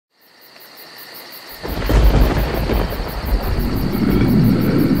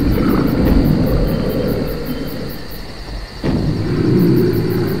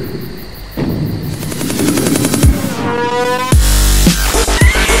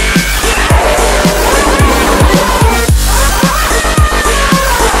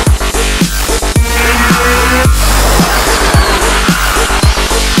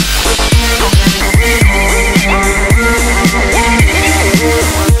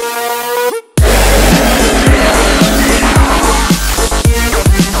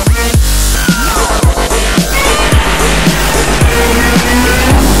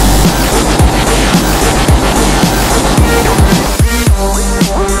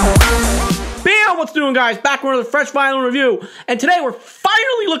what's doing, guys? Back with another fresh vinyl review. And today we're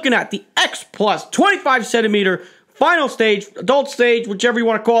finally looking at the X Plus 25 centimeter final stage, adult stage, whichever you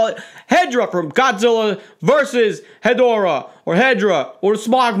want to call it, Hedorah from Godzilla versus Hedorah, or Hedorah, or the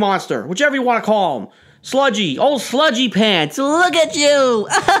Smog Monster, whichever you want to call him. Sludgy, old sludgy pants. Look at you.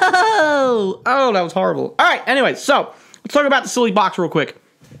 Oh, that was horrible. All right, anyway, so let's talk about the silly box real quick.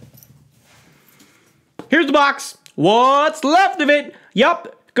 Here's the box. What's left of it?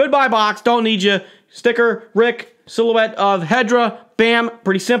 Yup. Goodbye, box. Don't need you. Sticker, Rick, silhouette of Hedorah. Bam.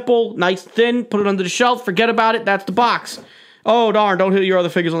 Pretty simple. Nice, thin. Put it under the shelf. Forget about it. That's the box. Oh, darn. Don't hit your other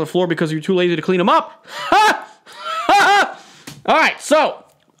figures on the floor because you're too lazy to clean them up. Ha! Ha! Alright, so.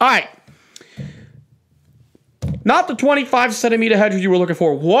 Alright. Not the 25 centimeter Hedorah you were looking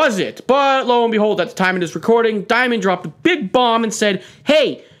for, was it? But lo and behold, at the time of this recording, Diamond dropped a big bomb and said,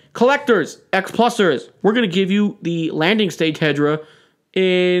 hey, collectors, X-Plusers, we're going to give you the landing stage Hedorah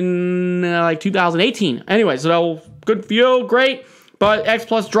in like 2018. Anyway, so good for you, great. But X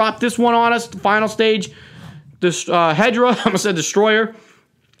Plus dropped this one on us, the final stage, this Hedorah, I almost said Destroyer,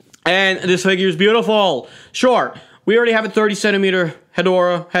 and this figure is beautiful. Sure, we already have a 30 centimeter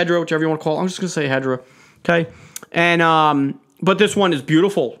Hedorah, whichever you want to call it. I'm just gonna say Hedorah, okay? And but this one is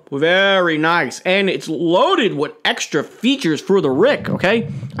beautiful, very nice, and it's loaded with extra features for the Rick.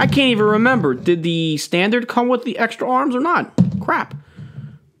 Okay, I can't even remember. Did the standard come with the extra arms or not? Crap.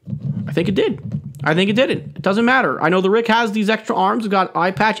 I think it did. I think it didn't. It doesn't matter. I know the Rick has these extra arms. It's got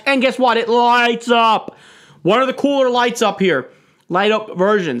eye patch. And guess what? It lights up. One of the cooler lights up here. Light up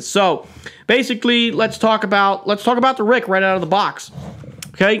versions. So, basically, let's talk about the Rick right out of the box.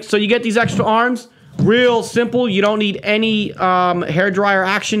 Okay? So, you get these extra arms. Real simple. You don't need any hairdryer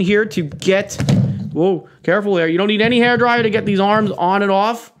action here to get... Whoa, careful there. You don't need any hairdryer to get these arms on and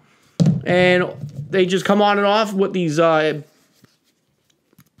off. And they just come on and off with these...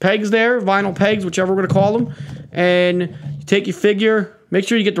 pegs there, vinyl pegs, whichever we're going to call them, and you take your figure, make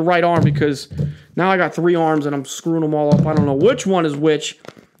sure you get the right arm because now I got 3 arms and I'm screwing them all up. I don't know which one is which.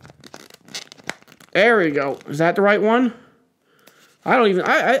 There we go. Is that the right one? I don't even,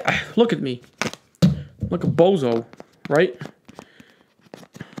 I look at me. Look a bozo, right?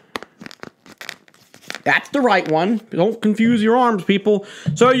 That's the right one. Don't confuse your arms, people.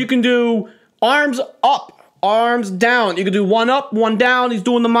 So you can do arms up, arms down. You can do one up, one down. He's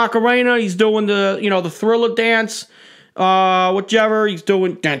doing the Macarena. He's doing the, you know, the Thriller dance. Whichever. He's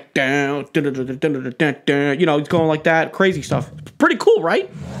doing dun, dun, dun, dun, dun, dun, dun, dun. You know, he's going like that. Crazy stuff. Pretty cool, right?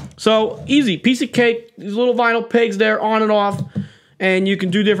 So, easy. Piece of cake. These little vinyl pegs there, on and off. And you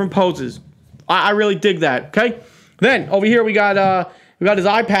can do different poses. I really dig that, okay? Then, over here, we got his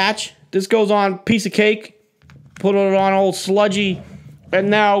eye patch. This goes on piece of cake. Put it on old sludgy.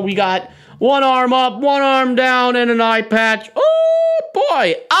 And now we got... one arm up, one arm down, and an eye patch. Oh,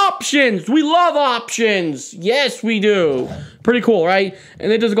 boy. Options. We love options. Yes, we do. Pretty cool, right?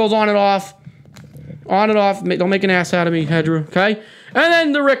 And it just goes on and off. On and off. Don't make an ass out of me, Hedorah, okay? And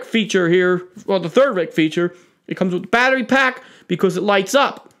then the Rick feature here. Well, the third Rick feature. It comes with the battery pack because it lights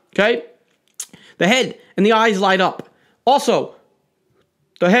up, okay? The head and the eyes light up. Also,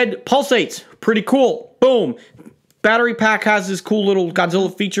 the head pulsates. Pretty cool. Boom. Battery pack has this cool little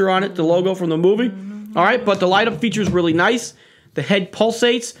Godzilla feature on it, the logo from the movie. All right, but the light up feature is really nice. The head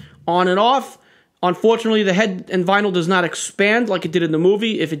pulsates on and off. Unfortunately, the head and vinyl does not expand like it did in the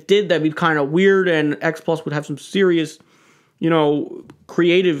movie. If it did, that'd be kind of weird, and X Plus would have some serious, you know,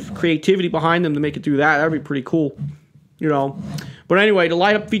 creativity behind them to make it do that. That'd be pretty cool, you know. But anyway, the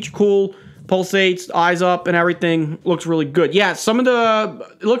light up feature cool, pulsates, eyes up, and everything looks really good. Yeah, some of the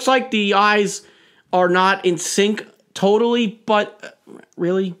it looks like the eyes are not in sync totally, but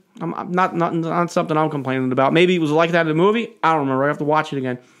really, I'm not something I'm complaining about. Maybe it was like that in the movie. I don't remember. I have to watch it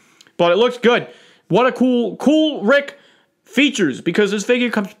again. But it looks good. What a cool Rick features, because this figure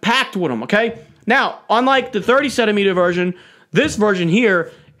comes packed with them, okay? Now, unlike the 30 centimeter version, this version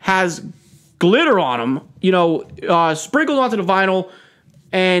here has glitter on them, you know, sprinkled onto the vinyl,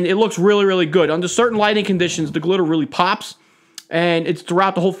 and it looks really, really good. Under certain lighting conditions, the glitter really pops. And it's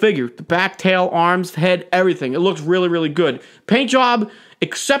throughout the whole figure. The back, tail, arms, head, everything. It looks really, really good. Paint job,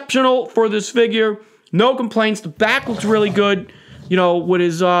 exceptional for this figure. No complaints. The back looks really good. You know, with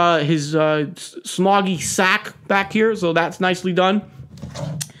his smoggy sack back here. So that's nicely done.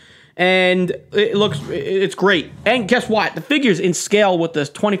 And it's great. And guess what? The figure's in scale with this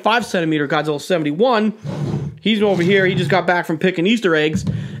 25 centimeter Godzilla 71. He's over here. He just got back from picking Easter eggs.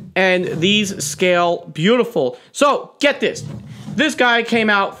 And these scale beautiful. So, get this. This guy came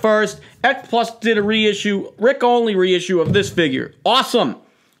out first. X Plus did a reissue, Rick-only reissue of this figure. Awesome.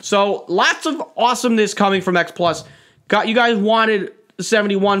 So, lots of awesomeness coming from X Plus. You guys wanted the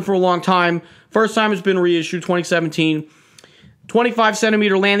 71 for a long time. First time it's been reissued, 2017. 25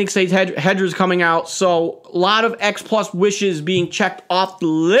 centimeter landing stage Hedorah's coming out. So a lot of X Plus wishes being checked off the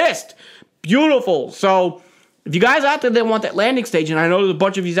list. Beautiful. So if you guys out there that want that landing stage, and I know there's a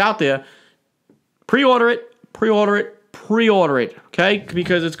bunch of you out there, pre-order it, pre-order it, pre-order it, okay?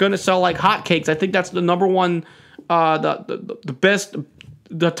 Because it's going to sell like hotcakes. I think that's the number one, the best,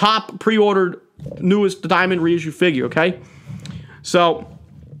 the top pre-ordered newest Diamond reissue figure, okay? So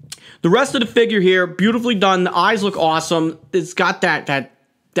the rest of the figure here, beautifully done. The eyes look awesome. It's got that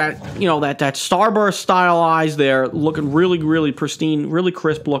you know, that Starburst style eyes there, looking really, really pristine, really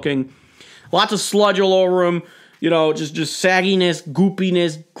crisp looking. Lots of sludge all over him. You know, just sagginess,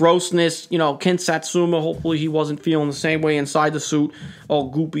 goopiness, grossness. You know, Ken Satsuma, hopefully he wasn't feeling the same way inside the suit.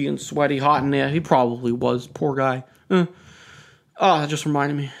 All goopy and sweaty, hot in there. He probably was. Poor guy. Oh, that just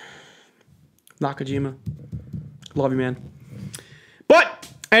reminded me. Nakajima. Love you, man.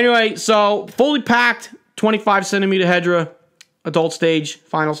 But, anyway, so, fully packed, 25 centimeter Hedorah, adult stage,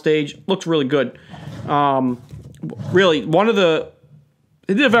 final stage. Looks really good. Really, one of the...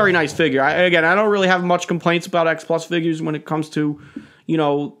 It did a very nice figure. Again, I don't really have much complaints about X Plus figures when it comes to, you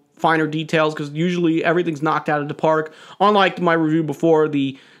know, finer details, because usually everything's knocked out of the park. Unlike my review before,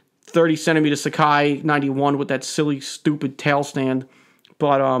 the 30 centimeter Sakai 91 with that silly, stupid tail stand.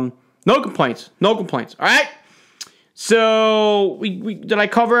 But, no complaints. No complaints. All right? So, did I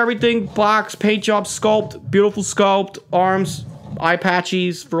cover everything? Box, paint job, sculpt, beautiful sculpt, arms, eye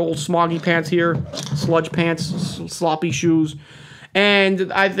patches for old smoggy pants here, sludge pants, sloppy shoes.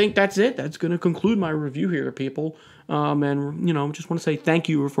 And I think that's it. That's going to conclude my review here, people. And, you know, just want to say thank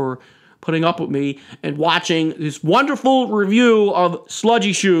you for putting up with me and watching this wonderful review of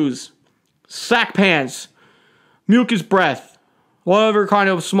sludgy shoes, sack pants, mucus breath, whatever kind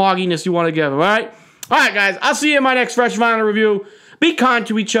of smogginess you want to give, all right? All right, guys. I'll see you in my next Fresh Vinyl review. Be kind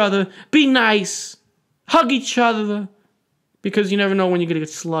to each other. Be nice. Hug each other. Because you never know when you're going to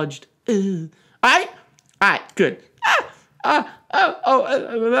get sludged. All right? All right, good.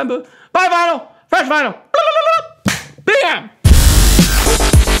 Remember, buy vinyl, fresh vinyl, bam!